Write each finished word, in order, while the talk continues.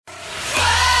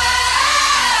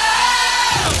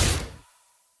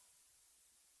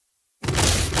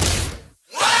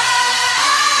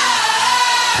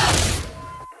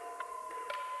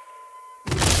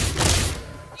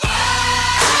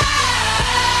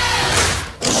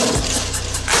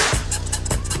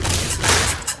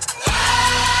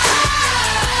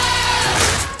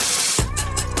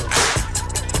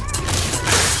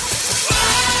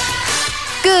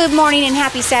Good morning and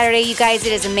happy Saturday, you guys.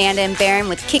 It is Amanda and Barron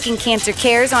with Kicking Cancer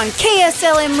Cares on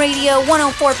KSLM Radio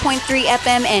 104.3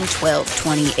 FM and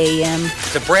 1220 AM.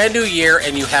 It's a brand new year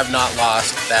and you have not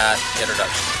lost that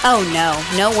introduction. Oh,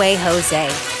 no way, Jose.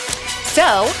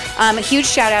 So, a huge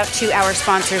shout out to our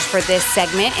sponsors for this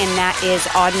segment, and that is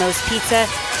Oddmo's Pizza.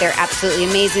 They're absolutely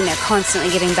amazing. They're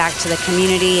constantly giving back to the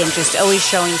community and just always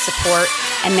showing support.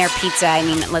 And their pizza, I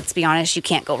mean, let's be honest, you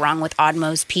can't go wrong with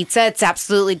Oddmo's Pizza. It's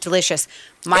absolutely delicious.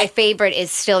 My favorite is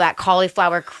still that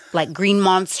cauliflower, like Green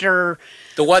Monster.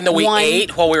 The one that we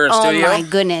ate while we were in studio? Oh, my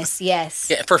goodness, yes.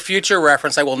 Yeah, for future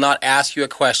reference, I will not ask you a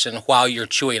question while you're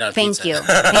chewing on pizza. Thank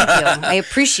you. I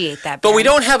appreciate that, But we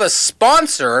don't have a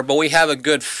sponsor, but we have a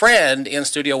good friend in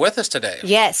studio with us today.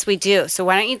 Yes, we do. So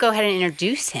why don't you go ahead and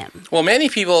introduce him? Well, many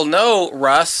people know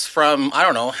Russ from, I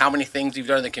don't know how many things you've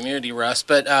done in the community, Russ.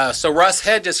 But so Russ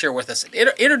Hedge is here with us.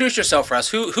 Introduce yourself, Russ.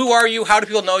 Who are you? How do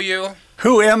people know you?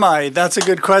 Who am I? That's a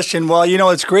good question. Well,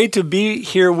 it's great to be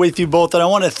here with you both. And I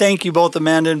want to thank you both,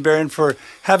 Amanda and Barron, for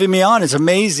having me on. It's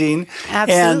amazing.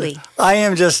 Absolutely. And I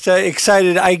am just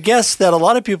excited. I guess that a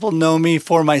lot of people know me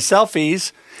for my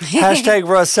selfies. Hashtag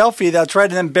Russ Selfie. That's right.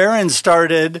 And then Barron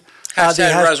started.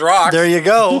 Hashtag Russ Rock. There you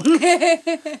go.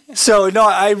 So, no,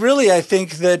 I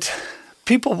think that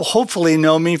people hopefully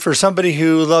know me for somebody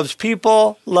who loves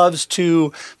people, loves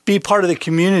to be part of the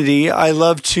community. I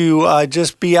love to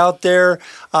just be out there,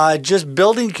 just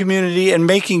building community and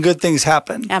making good things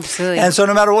happen. Absolutely. And so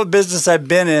no matter what business I've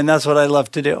been in, that's what I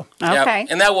love to do. Okay. Yep.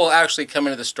 And that will actually come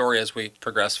into the story as we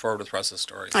progress forward with Russ's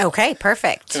story. Okay,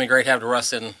 perfect. It's going to be great to have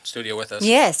Russ in studio with us.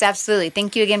 Yes, absolutely.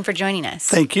 Thank you again for joining us.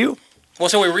 Thank you. Well,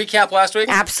 so we recap last week?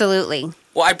 Absolutely.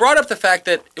 Well, I brought up the fact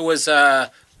that it was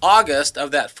August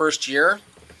of that first year,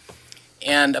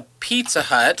 and a Pizza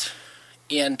Hut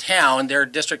in town, their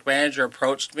district manager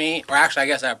approached me, or actually I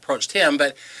guess I approached him,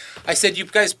 but I said, you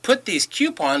guys put these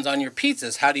coupons on your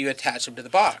pizzas. How do you attach them to the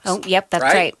box? Oh, yep, that's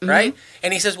right. Mm-hmm. Right?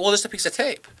 And he says, well, just a piece of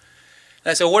tape.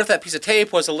 And I said, what if that piece of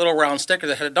tape was a little round sticker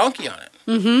that had a donkey on it?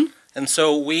 Mm-hmm. And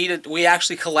so we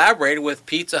actually collaborated with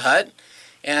Pizza Hut,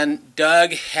 and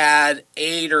Doug had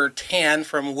 8 or 10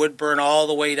 from Woodburn all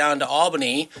the way down to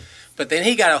Albany, but then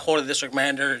he got a hold of the district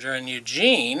manager in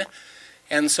Eugene.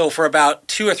 And so for about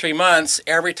 2 or 3 months,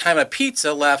 every time a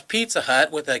pizza left Pizza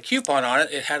Hut with a coupon on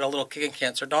it, it had a little Kicking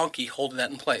Cancer donkey holding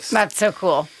that in place. That's so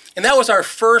cool. And that was our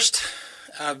first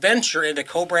venture into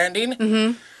co-branding.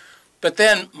 Mm-hmm. But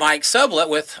then Mike Sublett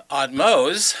with Odd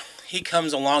Mo's, he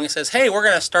comes along and says, hey, we're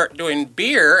going to start doing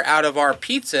beer out of our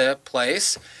pizza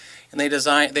place. And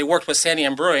they worked with Sandy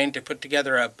M Brewing to put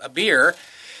together a beer.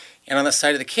 And on the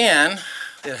side of the can,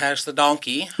 it has the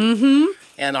donkey. Mm-hmm.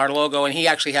 And our logo, and he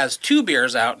actually has 2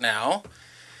 beers out now.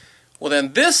 Well,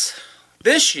 then this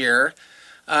year,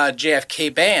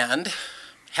 JFK Band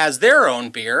has their own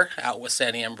beer out with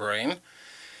Sandy M Brewing.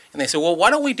 And they said, well,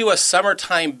 why don't we do a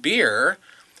summertime beer?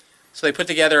 So they put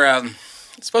together, I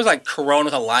suppose like Corona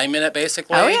with a lime in it,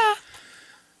 basically. Oh, yeah.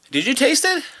 Did you taste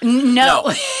it?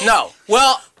 No. No.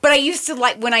 Well... But I used to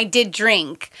like, when I did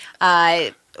drink,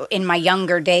 in my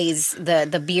younger days,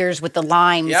 the beers with the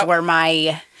limes were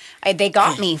they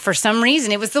got me for some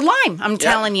reason. It was the lime. I'm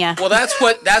telling you. Well, that's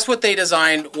what they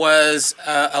designed was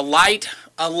a light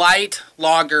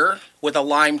lager with a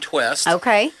lime twist.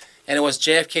 Okay. And it was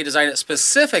JFK designed it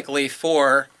specifically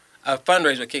for a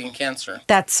fundraiser with Kicking Cancer.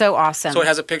 That's so awesome. So it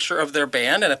has a picture of their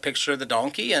band and a picture of the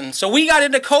donkey, and so we got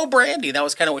into co-branding. That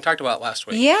was kind of what we talked about last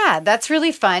week. Yeah, that's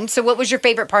really fun. So what was your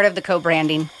favorite part of the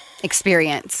co-branding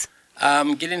experience?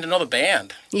 Getting to know the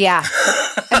band. Yeah.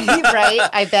 Right?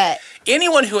 I bet.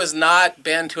 Anyone who has not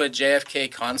been to a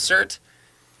JFK concert,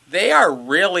 they are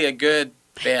really a good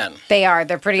band. They are.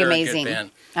 They're pretty amazing. A good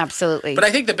band. Absolutely. But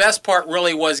I think the best part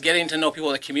really was getting to know people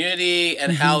in the community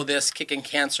and how this Kicking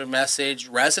Cancer message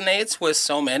resonates with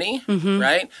so many,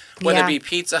 right? Whether it be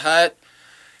Pizza Hut.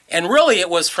 And really it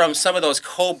was from some of those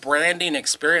co-branding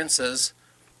experiences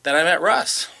that I met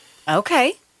Russ.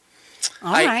 Okay.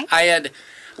 All right.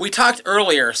 We talked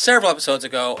earlier, several episodes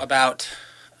ago, about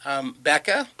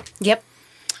Becca. Yep.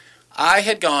 I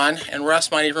had gone, and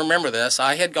Russ might even remember this,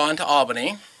 I had gone to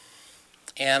Albany,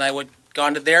 and I had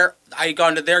gone to their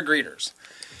greeters.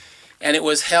 And it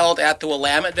was held at the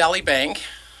Willamette Valley Bank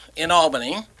in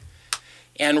Albany.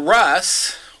 And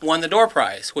Russ won the door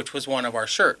prize, which was one of our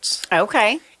shirts.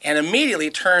 Okay. And immediately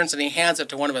turns and he hands it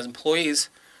to one of his employees,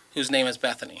 whose name is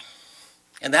Bethany.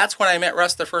 And that's when I met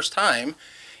Russ the first time.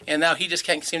 And now he just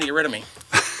can't seem to get rid of me.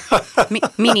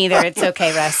 Me neither. It's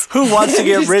okay, Russ. Who wants to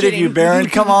get Just rid kidding. of you, Barron?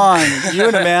 Come on. You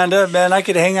and Amanda, man, I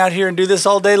could hang out here and do this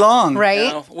all day long. Right? You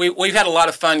know, we've had a lot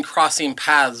of fun crossing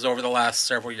paths over the last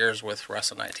several years with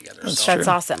Russ and I together. That's So. true. That's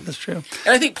awesome. That's true.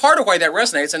 And I think part of why that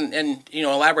resonates, and you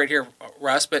know, elaborate here,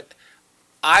 Russ, but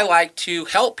I like to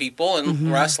help people,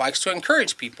 and Russ likes to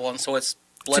encourage people, and so it's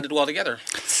blended well together.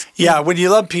 Yeah, when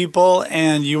you love people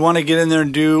and you want to get in there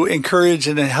and encourage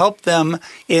and help them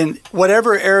in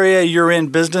whatever area you're in,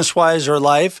 business-wise or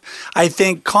life, I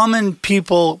think common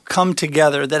people come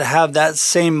together that have that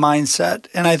same mindset.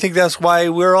 And I think that's why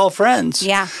we're all friends.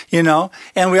 Yeah. You know,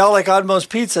 and we all like Oddmost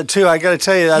Pizza too. I got to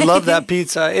tell you, I love that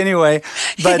pizza anyway.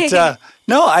 But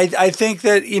no, I think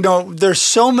that, you know, there's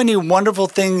so many wonderful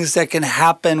things that can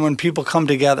happen when people come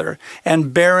together.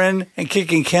 And Barron and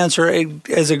Kicking Cancer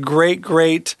is a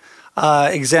great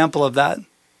example of that.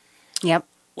 Yep.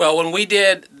 Well, when we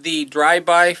did the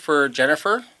drive-by for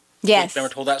Jennifer, Yes.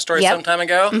 remember told that story Yep. some time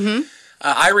ago?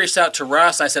 I reached out to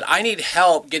Russ. I said, I need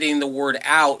help getting the word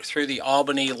out through the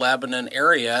Albany, Lebanon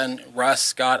area. And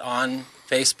Russ got on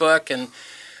Facebook. And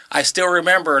I still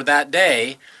remember that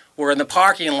day, we're in the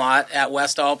parking lot at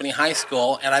West Albany High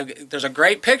School. And there's a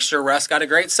great picture. Russ got a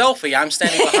great selfie. I'm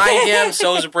standing behind him.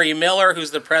 So is Bree Miller,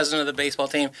 who's the president of the baseball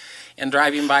team, and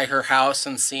driving by her house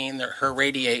and seeing her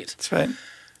radiate. That's right.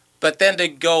 But then to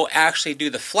go actually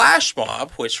do the flash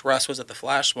mob, which Russ was at the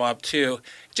flash mob too,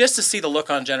 just to see the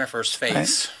look on Jennifer's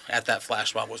face at that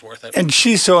flash mob was worth it. And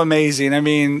she's so amazing. I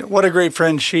mean, what a great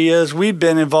friend she is. We've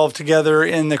been involved together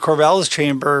in the Corvallis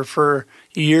Chamber for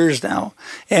years now.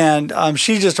 And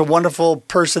she's just a wonderful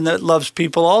person that loves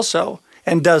people also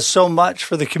and does so much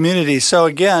for the community. So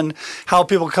again, how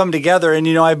people come together. And,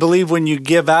 you know, I believe when you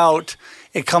give out,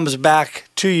 it comes back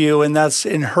to you. And that's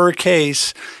in her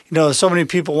case, you know, so many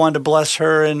people wanted to bless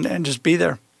her and just be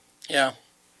there. Yeah.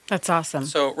 That's awesome.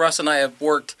 So Russ and I have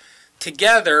worked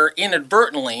together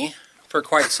inadvertently for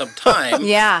quite some time.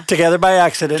 Yeah. Together by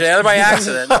accident. Together by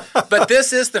accident. But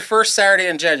this is the first Saturday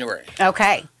in January.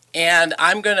 Okay. And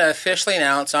I'm going to officially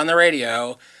announce on the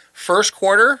radio, first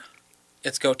quarter,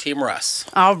 it's Go Team Russ.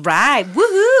 All right.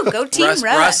 Woohoo. Go Team Russ.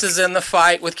 Russ is in the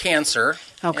fight with cancer.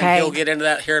 Okay. And he'll get into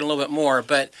that here in a little bit more.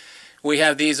 But we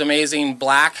have these amazing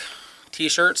black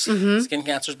T-shirts. Skin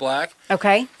Cancer's Black.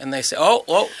 Okay. And they say, not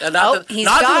that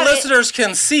the listeners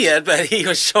can see it, but he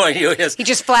was showing you his. He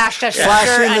just flashed a shirt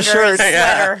Flashing the under shirt. his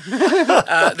sweater.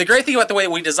 The great thing about the way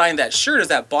we designed that shirt is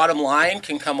that bottom line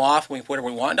can come off and we put whatever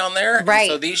we want down there. Right.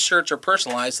 And so these shirts are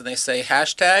personalized and they say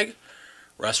hashtag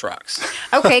Russ Rocks.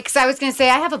 Okay, because I was going to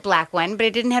say I have a black one, but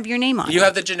it didn't have your name on it. You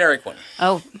have the generic one.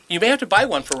 Oh, You may have to buy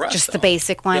one for Russ. just though. the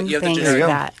basic one. You have the Thanks for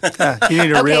generic. that. Yeah, you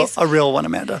need Okay. a real one,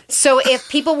 Amanda. So if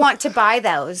people want to buy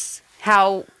those,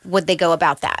 how would they go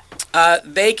about that?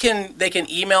 They can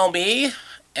email me,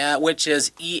 which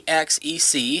is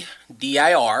EXECDIR.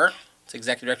 It's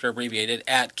Executive Director abbreviated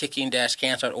at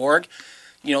kicking-cancer.org.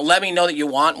 You know, let me know that you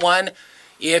want one.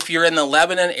 If you're in the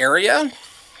Lebanon area,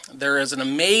 there is an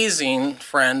amazing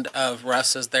friend of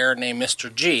Russ's there named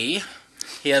Mr. G.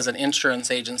 He has an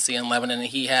insurance agency in Lebanon, and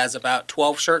he has about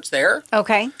 12 shirts there.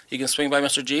 Okay. You can swing by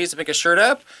Mr. G's to pick a shirt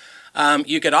up.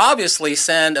 You could obviously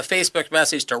send a Facebook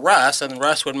message to Russ, and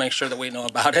Russ would make sure that we know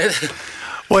about it.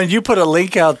 Well, and you put a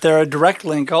link out there, a direct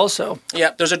link also.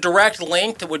 Yeah, there's a direct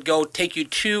link that would go take you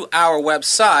to our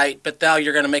website, but now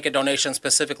you're going to make a donation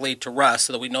specifically to Russ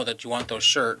so that we know that you want those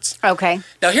shirts. Okay.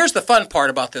 Now, here's the fun part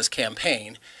about this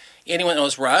campaign. Anyone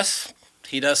knows Russ,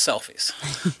 he does selfies.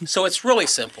 So it's really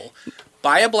simple.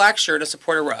 Buy a black shirt to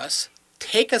support Russ,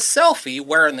 take a selfie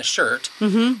wearing the shirt,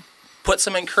 put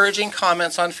some encouraging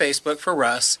comments on Facebook for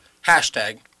Russ,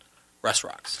 hashtag Russ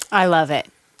Rocks. I love it.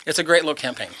 It's a great little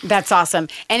campaign. That's awesome.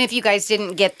 And if you guys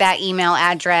didn't get that email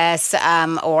address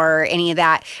or any of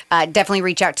that, definitely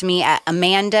reach out to me at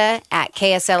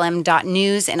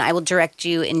amanda@kslm.news, and I will direct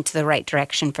you into the right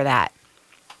direction for that.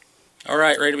 All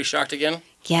right, ready to be shocked again?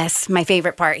 Yes, my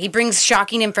favorite part. He brings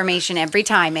shocking information every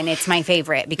time, and it's my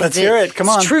favorite because Let's hear it. Come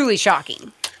on. It's truly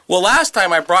shocking. Well, last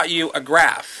time I brought you a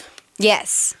graph.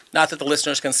 Yes. Not that the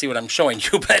listeners can see what I'm showing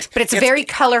you, but It's a very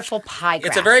colorful pie graph.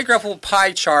 It's a very colorful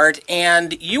pie chart,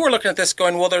 and you were looking at this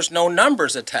going, well, there's no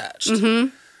numbers attached.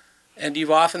 And you've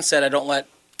often said, I don't let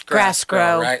grass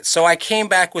grow, right? So I came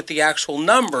back with the actual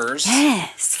numbers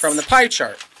from the pie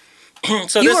chart.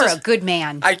 So you are a good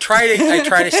man. I try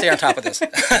to stay on top of this.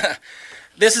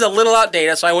 This is a little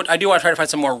outdated, so I do want to try to find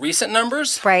some more recent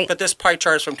numbers. Right. But this pie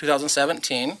chart is from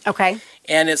 2017. Okay.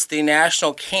 And it's the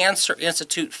National Cancer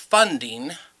Institute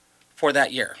funding for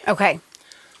that year. Okay.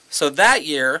 So that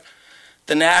year,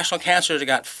 the National Cancer Institute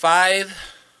got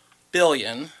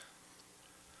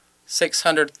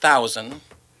 $5,600,000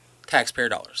 taxpayer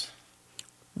dollars.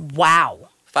 Wow.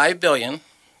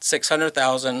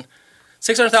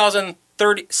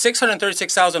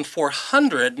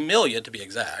 636,400 million to be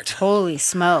exact. Holy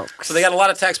smokes. So they got a lot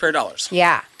of taxpayer dollars.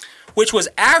 Yeah. Which was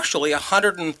actually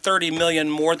 130 million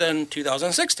more than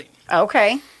 2016.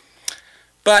 Okay.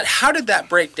 But how did that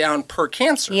break down per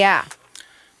cancer? Yeah.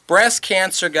 Breast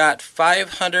cancer got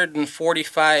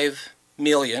 $545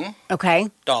 million. Okay.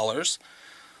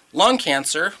 Lung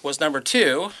cancer was number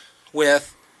 2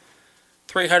 with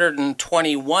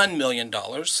 $321 million.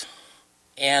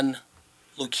 And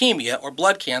leukemia, or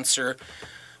blood cancer,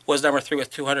 was number 3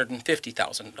 with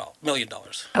 $250 million.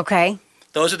 Okay.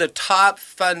 Those are the top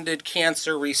funded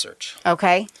cancer research.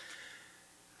 Okay.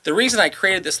 The reason I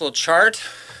created this little chart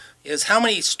is how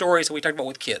many stories have we talked about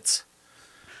with kids?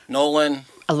 Nolan,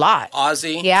 A lot.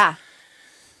 Ozzy. Yeah.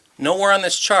 Nowhere on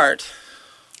this chart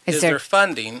Is is there? there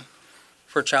funding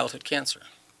for childhood cancer.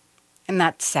 And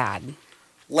that's sad.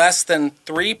 Less than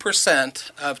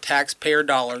 3% of taxpayer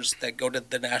dollars that go to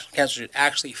the National Cancer Institute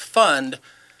actually fund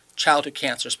childhood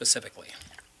cancer specifically.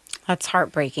 That's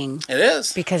heartbreaking It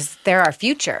is. because they're our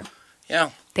future.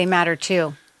 Yeah. They matter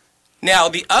too. Now,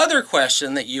 the other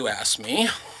question that you asked me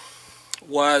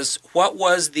was, what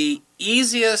was the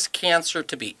easiest cancer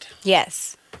to beat?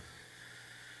 Yes.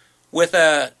 With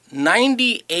a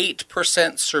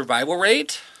 98% survival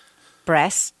rate,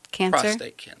 Breast cancer?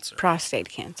 prostate cancer. Prostate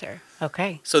cancer.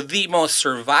 Okay. So the most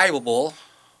survivable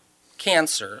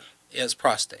cancer is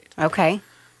prostate. Okay.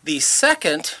 The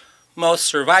second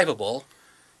most survivable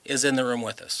is in the room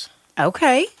with us.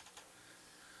 Okay.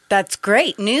 That's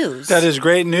great news. That is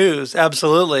great news.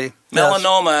 Absolutely. Yes.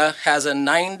 Melanoma has a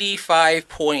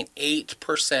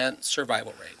 95.8%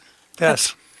 survival rate.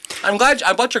 Yes. I'm glad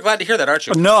you're glad to hear that, aren't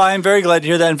you? No, I'm very glad to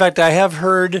hear that. In fact, I have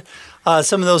heard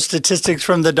some of those statistics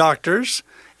from the doctors.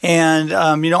 And,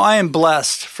 I am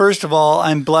blessed. First of all,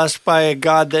 I'm blessed by a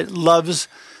God that loves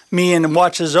me and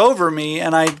watches over me.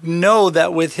 And I know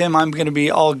that with him, I'm going to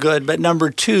be all good. But number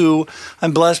 2,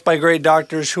 I'm blessed by great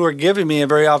doctors who are giving me a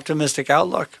very optimistic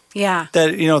outlook. Yeah.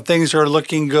 That, things are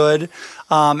looking good.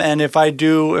 And if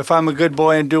I'm a good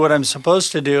boy and do what I'm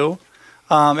supposed to do,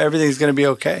 everything's going to be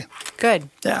okay. Good.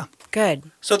 Yeah. Good.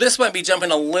 So this might be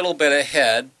jumping a little bit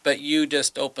ahead, but you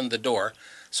just opened the door.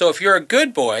 So if you're a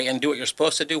good boy and do what you're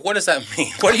supposed to do, what does that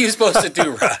mean? What are you supposed to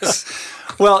do, Russ?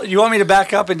 Well, you want me to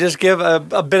back up and just give a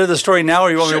bit of the story now,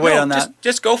 or you want me to wait on that?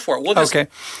 Just go for it. We'll just Okay.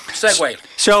 segue.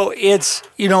 So it's,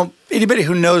 anybody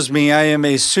who knows me, I am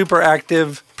a super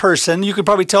active person. You could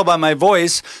probably tell by my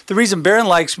voice. The reason Barron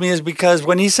likes me is because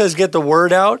when he says get the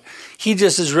word out, he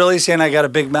just is really saying I got a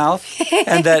big mouth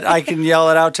and that I can yell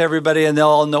it out to everybody and they'll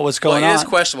all know what's going Well, it on. is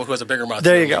questionable who has a bigger mouth.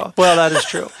 There you go. Well, that is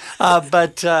true.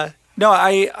 No,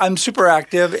 I'm super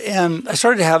active, and I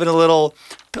started having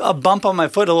a bump on my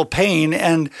foot, a little pain,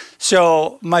 and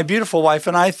so my beautiful wife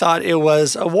and I thought it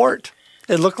was a wart.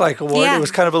 It looked like a wart. Yeah. It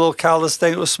was kind of a little callus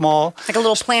thing. It was small. Like a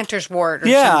little planter's wart or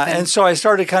Yeah, something. and so I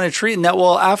started kind of treating that.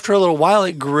 Well, after a little while,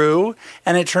 it grew,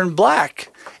 and it turned black.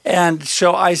 And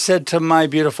so I said to my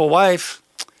beautiful wife,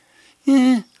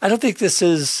 I don't think this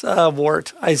is a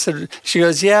wart. She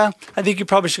goes, yeah, I think you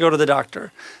probably should go to the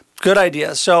doctor. Good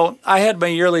idea. So I had my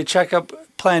yearly checkup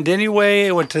planned anyway.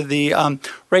 I went to the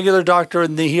regular doctor,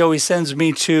 and he always sends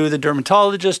me to the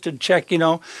dermatologist to check,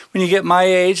 when you get my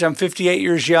age, I'm 58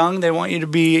 years young, they want you to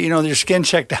be, your skin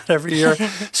checked out every year.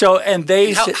 So, and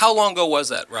they... How long ago was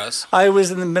that, Russ? I was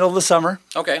in the middle of the summer.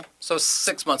 Okay, so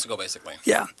 6 months ago, basically.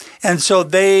 Yeah. And so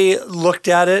they looked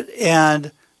at it,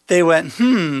 and they went,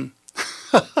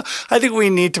 I think we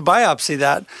need to biopsy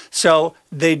that. So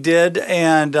they did,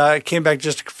 and it came back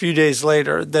just a few days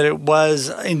later that it was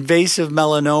invasive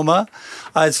melanoma.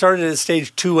 It started at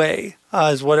stage 2A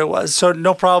is what it was. So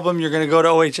no problem. You're going to go to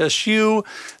OHSU.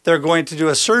 They're going to do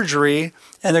a surgery,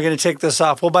 and they're going to take this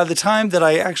off. Well, by the time that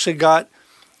I actually got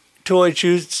to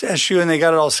OHSU and they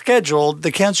got it all scheduled,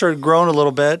 the cancer had grown a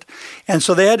little bit. And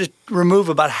so they had to remove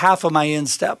about half of my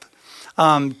instep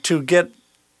to get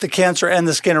the cancer and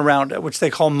the skin around it, which they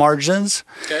call margins.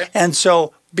 Okay. And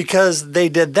so because they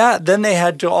did that, then they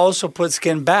had to also put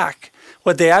skin back.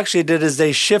 What they actually did is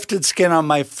they shifted skin on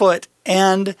my foot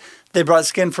and they brought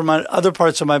skin from other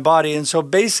parts of my body. And so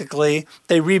basically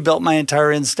they rebuilt my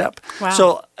entire instep. Wow.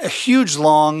 So a huge,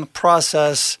 long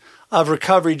process of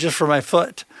recovery just for my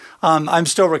foot. I'm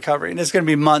still recovering. It's going to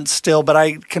be months still, but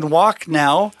I can walk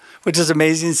now, which is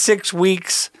amazing. 6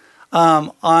 weeks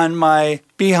on my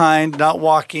behind, not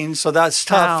walking. So that's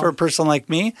tough Wow. for a person like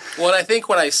me. Well, I think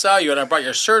when I saw you and I brought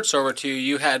your shirts over to you,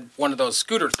 you had one of those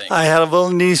scooter things. I had a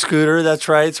little knee scooter, that's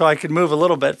right, so I could move a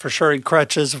little bit for sure, in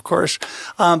crutches, of course.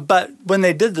 But when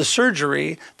they did the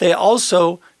surgery, they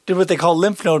also did what they call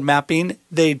lymph node mapping.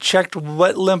 They checked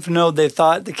what lymph node they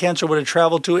thought the cancer would have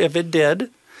traveled to if it did.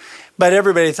 But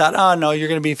everybody thought, oh, no, you're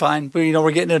going to be fine.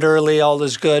 We're getting it early. All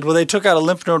is good. Well, they took out a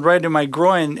lymph node right in my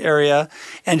groin area.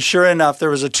 And sure enough, there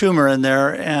was a tumor in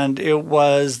there. And it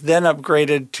was then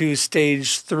upgraded to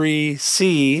stage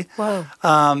 3C,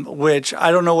 which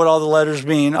I don't know what all the letters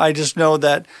mean. I just know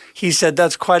that he said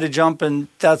that's quite a jump and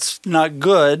that's not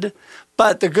good.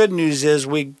 But the good news is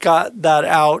we got that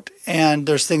out and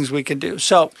there's things we can do.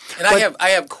 So, and I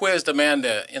have quizzed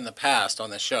Amanda in the past on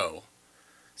the show.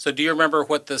 So do you remember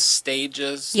what the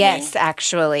stages Yes, mean?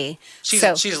 Actually.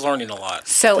 She's learning a lot.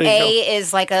 So A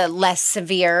is like a less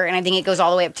severe, and I think it goes all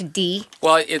the way up to D.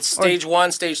 Well, it's stage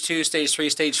 1, stage 2, stage 3,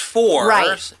 stage 4.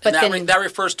 Right. But that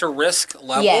refers to risk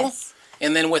level. Yes.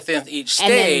 And then within each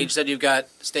stage, that you've got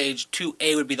stage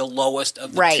 2A would be the lowest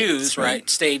of the twos, right?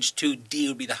 Stage 2D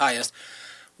would be the highest.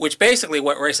 Which basically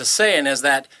what Race is saying is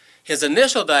that his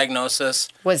initial diagnosis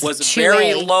was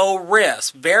very low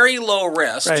risk,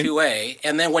 2A.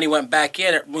 And then when he went back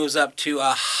in, it moves up to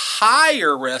a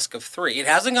higher risk of 3. It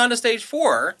hasn't gone to stage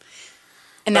 4.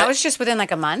 And that was just within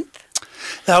like a month?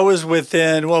 That was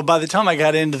within, by the time I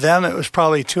got into them, it was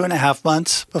probably 2.5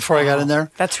 months before I got in there.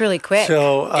 That's really quick.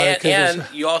 So, and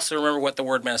you also remember what the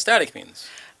word metastatic means.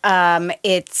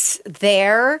 It's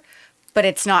there, but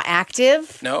it's not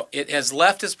active? No, it has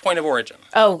left its point of origin.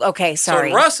 Oh, okay, sorry.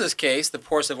 So in Russ's case, the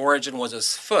point of origin was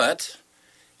his foot.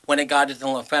 When it got into the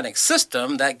lymphatic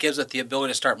system, that gives it the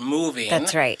ability to start moving.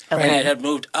 That's right. Okay. And it had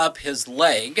moved up his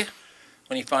leg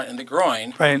when he found it in the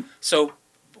groin. Right. So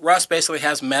Russ basically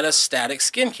has metastatic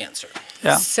skin cancer.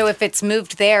 Yeah. So if it's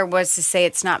moved there, was to say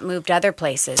it's not moved other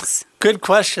places? Good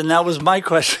question. That was my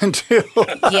question, too.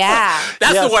 Yeah.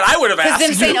 That's the one I would have asked.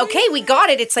 Because them saying, okay, we got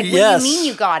it. It's like, what do you mean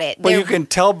you got it? Well, you can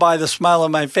tell by the smile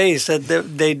on my face that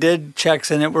they did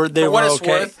checks and they were okay.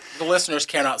 Worth, the listeners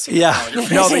cannot see the smile on your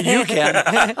face. No, but you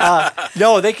can.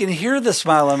 No, they can hear the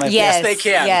smile on my face. Yes, they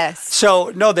can. Yes.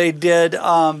 So, no, they did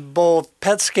both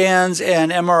PET scans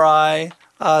and MRI.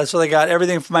 So they got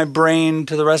everything from my brain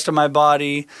to the rest of my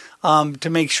body to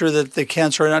make sure that the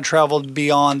cancer had not traveled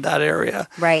beyond that area.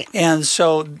 Right. And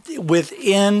so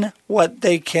within what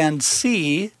they can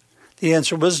see, the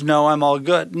answer was no, I'm all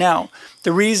good. Now,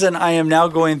 the reason I am now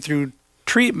going through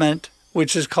treatment,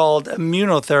 which is called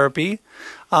immunotherapy,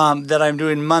 that I'm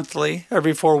doing monthly,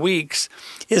 every 4 weeks,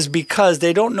 is because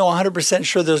they don't know 100%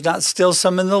 sure there's not still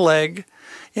some in the leg,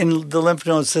 in the lymph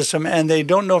node system, and they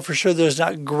don't know for sure there's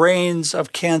not grains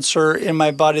of cancer in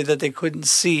my body that they couldn't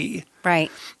see.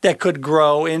 Right. That could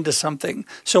grow into something.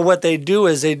 So what they do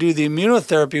is they do the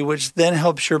immunotherapy, which then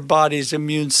helps your body's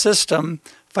immune system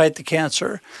fight the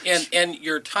cancer. And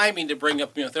your timing to bring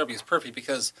up immunotherapy is perfect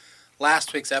because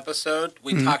last week's episode,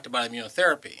 we talked about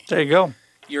immunotherapy. There you go.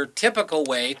 Your typical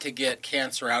way to get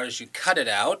cancer out is you cut it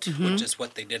out, which is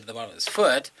what they did to the bottom of his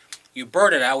foot. You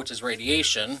burn it out, which is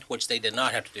radiation, which they did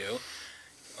not have to do,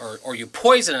 or you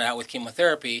poison it out with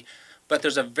chemotherapy. But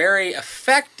there's a very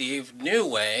effective new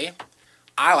way.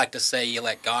 I like to say you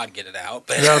let God get it out.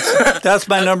 But that's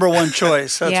my number one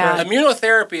choice. That's right.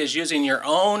 Immunotherapy is using your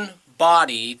own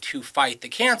body to fight the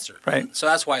cancer. Right. So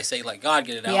that's why I say let God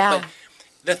get it out. Yeah. But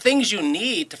the things you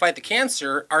need to fight the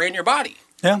cancer are in your body.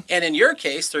 Yeah. And in your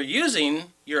case, they're using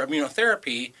your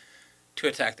immunotherapy to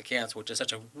attack the cancer, which is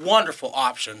such a wonderful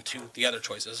option to the other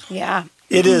choices. Yeah.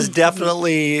 It is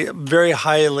definitely very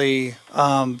highly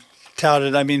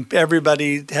touted. I mean,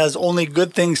 everybody has only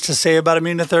good things to say about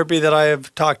immunotherapy that I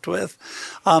have talked with.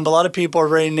 A lot of people are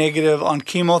very negative on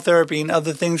chemotherapy and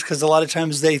other things because a lot of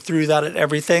times they threw that at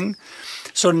everything.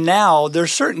 So now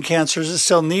there's certain cancers that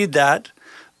still need that,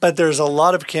 but there's a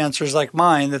lot of cancers like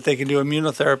mine that they can do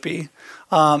immunotherapy.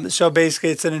 So basically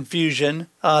it's an infusion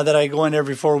that I go in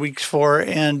every 4 weeks for.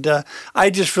 And I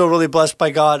just feel really blessed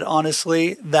by God,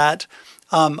 honestly, that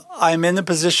I'm in the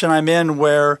position I'm in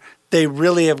where they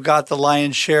really have got the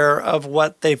lion's share of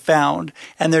what they found.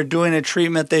 And they're doing a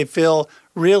treatment they feel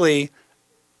really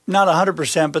not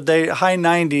 100%, but they high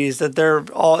 90s that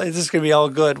this is going to be all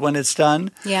good when it's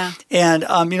done. Yeah. And,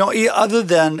 other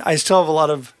than I still have a lot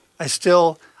of, I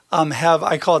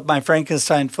I call it my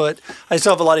Frankenstein foot. I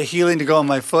still have a lot of healing to go on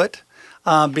my foot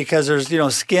because there's,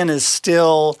 skin is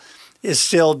still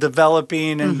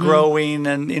developing and growing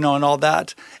and, and all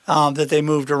that they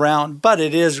moved around. But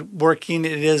it is working,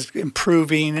 it is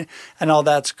improving, and all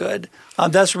that's good.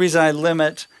 That's the reason I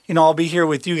limit, I'll be here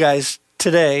with you guys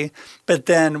today, but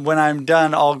then when I'm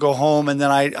done, I'll go home and then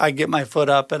I get my foot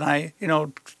up and I,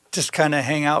 just kind of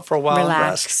hang out for a while and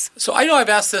rest. So I know I've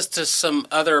asked this to some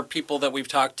other people that we've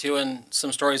talked to and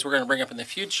some stories we're going to bring up in the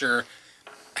future.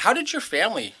 How did your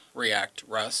family react,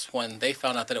 Russ, when they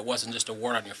found out that it wasn't just a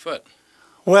wart on your foot?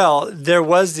 Well, there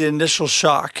was the initial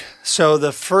shock. So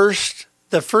the first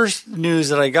news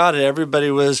that I got,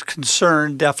 everybody was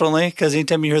concerned, definitely, because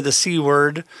anytime you hear the C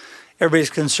word, everybody's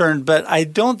concerned. But I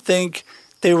don't think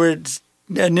they were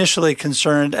initially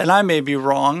concerned, and I may be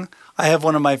wrong. I have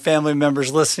one of my family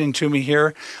members listening to me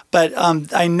here, but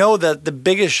I know that the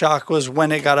biggest shock was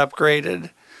when it got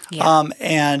upgraded. Yeah.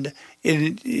 And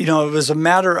it was a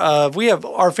matter of,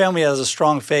 our family has a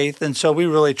strong faith, and so we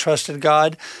really trusted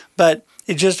God. But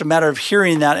it's just a matter of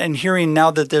hearing that and hearing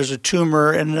now that there's a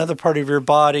tumor in another part of your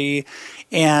body,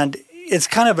 and it's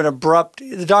kind of an abrupt.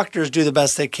 The doctors do the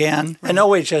best they can, and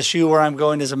OHSU, where I'm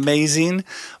going, is amazing,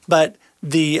 but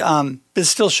it's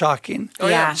still shocking. Oh,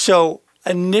 yeah. So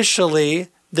initially,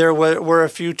 there were a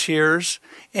few tears,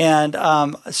 and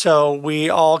so we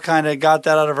all kind of got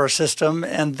that out of our system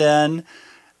and then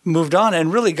moved on.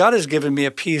 And really, God has given me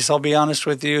a peace, I'll be honest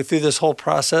with you, through this whole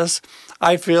process.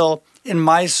 I feel in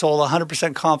my soul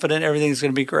 100% confident everything's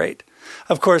going to be great.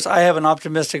 Of course, I have an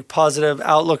optimistic, positive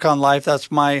outlook on life. That's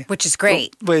which is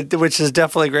great. Which is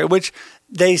definitely great, which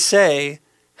they say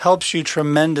helps you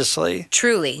tremendously.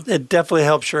 Truly. It definitely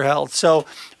helps your health. So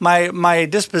my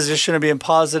disposition of being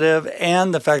positive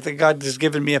and the fact that God has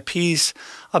given me a peace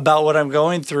about what I'm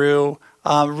going through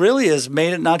really has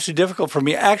made it not too difficult for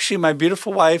me. Actually, my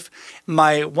beautiful wife,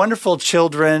 my wonderful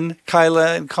children,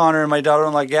 Kyla and Connor, and my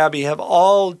daughter-in-law, Gabby, have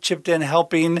all chipped in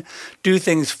helping do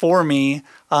things for me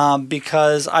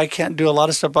because I can't do a lot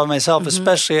of stuff by myself,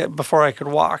 especially before I could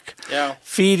walk. Yeah.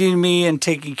 Feeding me and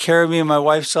taking care of me, and my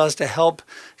wife still has to help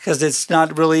because it's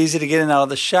not really easy to get in and out of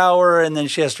the shower, and then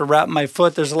she has to wrap my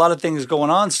foot. There's a lot of things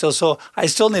going on still, so I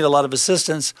still need a lot of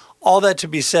assistance. All that to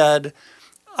be said,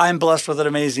 I'm blessed with an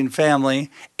amazing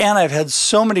family, and I've had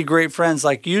so many great friends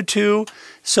like you two,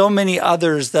 so many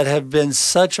others that have been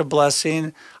such a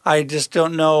blessing. I just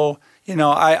don't know,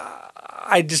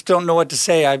 I just don't know what to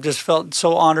say. I've just felt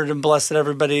so honored and blessed that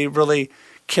everybody really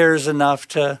cares enough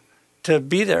to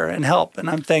be there and help, and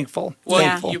I'm thankful.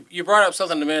 Well, you brought up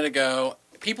something a minute ago.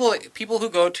 People who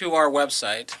go to our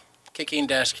website,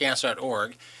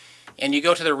 kicking-cancer.org, and you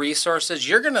go to the resources,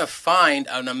 you're going to find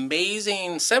an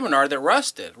amazing seminar that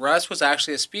Russ did. Russ was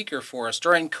actually a speaker for us.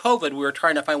 During COVID, we were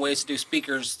trying to find ways to do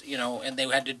speakers, and they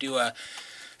had to do a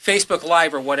Facebook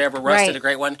Live or whatever. Russ did a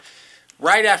great one.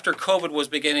 Right after COVID was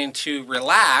beginning to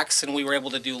relax and we were able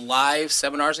to do live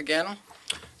seminars again,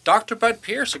 Dr. Bud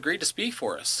Pierce agreed to speak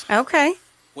for us. Okay.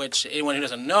 Which, anyone who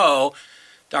doesn't know,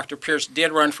 Dr. Pierce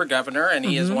did run for governor, and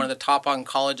he is one of the top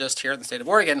oncologists here in the state of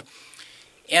Oregon.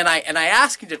 And I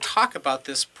asked him to talk about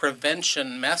this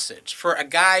prevention message for a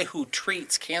guy who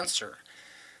treats cancer.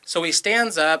 So he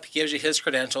stands up, he gives you his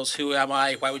credentials. Who am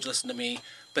I? Why would you listen to me?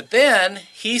 But then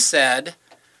he said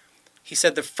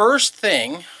the first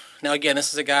thing, now again,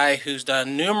 this is a guy who's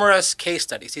done numerous case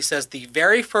studies. He says the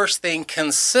very first thing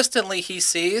consistently he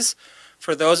sees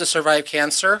for those that survive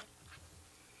cancer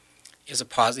is a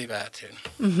positive attitude.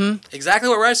 Exactly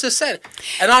what Russ just said.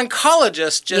 An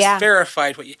oncologist just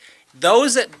verified what you...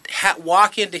 Those that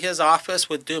walk into his office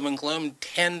with doom and gloom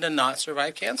tend to not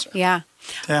survive cancer. Yeah.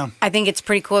 I think it's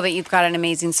pretty cool that you've got an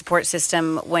amazing support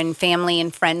system. When family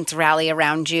and friends rally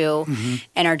around you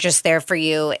and are just there for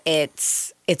you,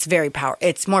 it's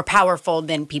it's more powerful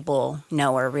than people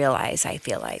know or realize, I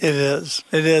feel like. It is.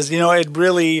 It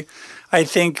really, I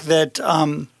think that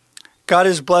God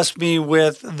has blessed me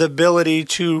with the ability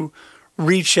to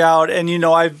reach out. And,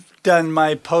 I've done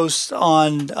my posts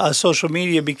on social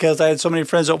media because I had so many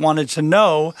friends that wanted to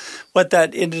know. What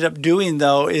that ended up doing,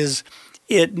 though, is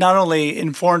it not only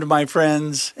informed my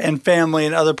friends and family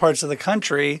in other parts of the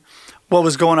country what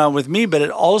was going on with me, but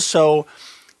it also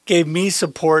gave me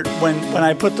support. When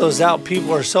I put those out,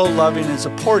 people are so loving and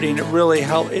supporting. It really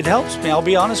helps me. I'll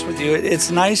be honest with you.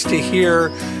 It's nice to hear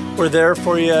we're there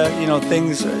for you,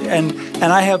 things. And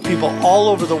I have people all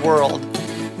over the world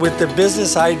with the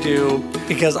business I do,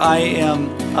 because I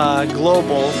am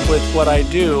global with what I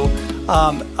do.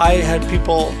 I had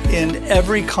people in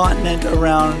every continent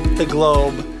around the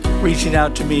globe reaching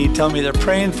out to me, telling me they're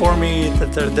praying for me,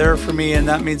 that they're there for me, and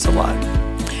that means a lot.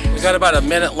 We've got about a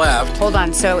minute left. Hold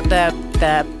on. So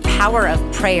the power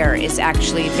of prayer is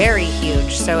actually very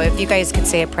huge. So if you guys could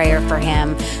say a prayer for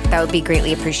him, that would be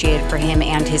greatly appreciated for him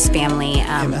and his family.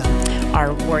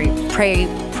 Our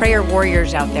prayer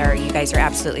warriors out there, you guys are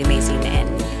absolutely amazing,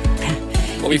 and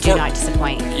you do not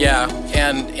disappoint. Yeah,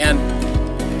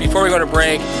 and before we go to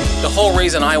break, the whole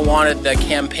reason I wanted the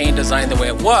campaign designed the way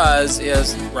it was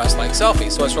is Russ likes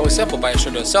selfies. So it's really simple. Buy a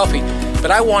shirt, do a selfie.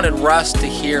 But I wanted Russ to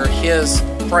hear his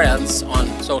friends on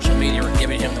social media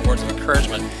giving him the words of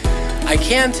encouragement. I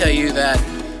can tell you that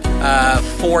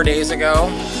 4 days ago,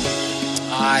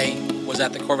 I was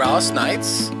at the Corvallis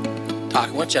Knights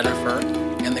talking with Jennifer,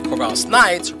 and the Corvallis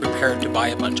Knights are prepared to buy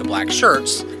a bunch of black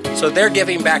shirts. So they're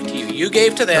giving back to you. You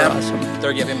gave to them. Awesome.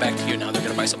 They're giving back to you. Now they're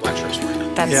going to buy some black shirts for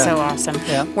you. That's so awesome.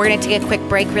 Yeah. We're going to take a quick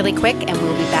break really quick, and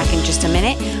we'll be back in just a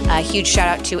minute. A huge shout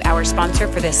out to our sponsor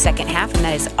for this second half, and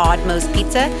that is Oddmo's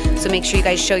Pizza. So make sure you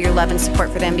guys show your love and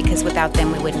support for them, because without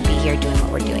them, we wouldn't be here doing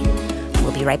what we're doing.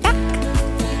 We'll be right back.